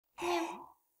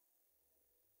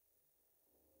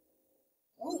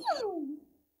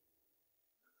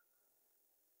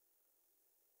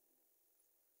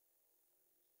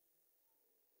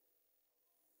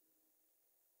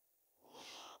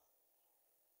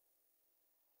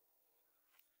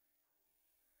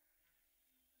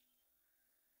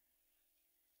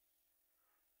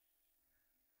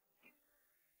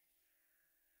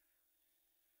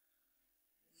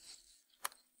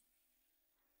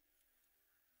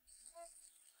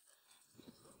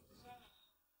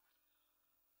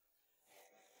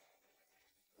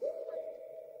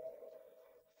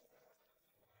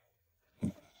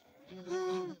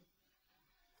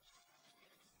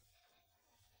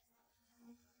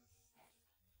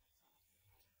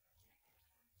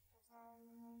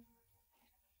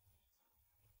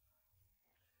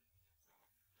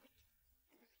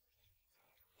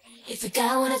If you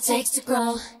got what it takes to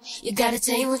grow, you gotta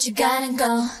take what you got and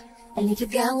go. And if you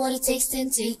got what it takes, then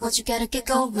take what you gotta get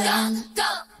going. Go,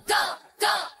 go, go,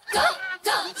 go, go,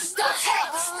 go, go,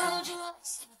 hey!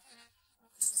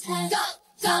 Go,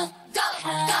 go, go,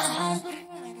 go.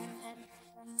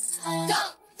 Go,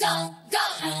 go, go,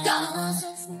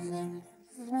 go.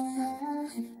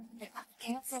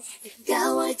 If you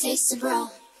got what it takes to grow,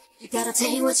 you gotta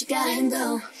take what you got and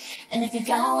go. And if you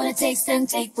got what it takes, then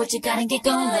take what you got and get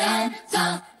going. Go,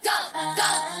 go, go,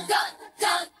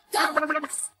 go, go, go.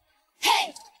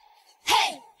 Hey,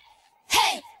 hey,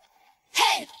 hey,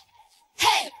 hey,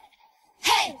 hey, hey,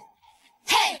 hey,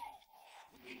 hey,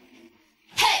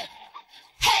 hey,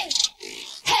 hey,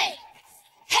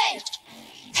 hey,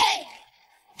 hey,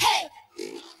 hey,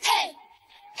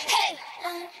 hey, hey,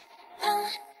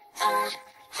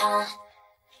 Go.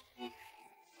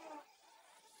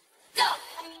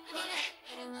 Go.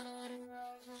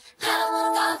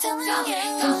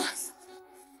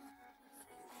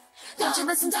 Don't you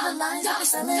listen to the lines I'll be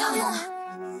selling you.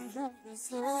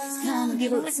 Come on,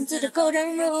 you will listen to the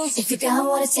golden rules. If you got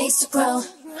what it takes to grow,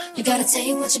 you gotta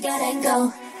take what you got and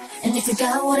go. And if you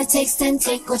got what it takes, then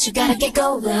take what you gotta get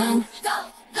going. Go,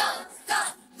 go, go,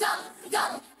 go,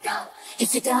 go, go.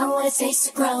 If you got what it takes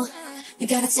to grow, you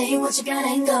gotta take what you got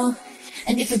and go.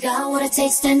 And if you got what it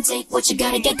takes, then take what you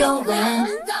gotta get going. Go,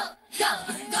 go, go,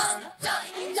 go, go,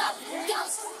 go.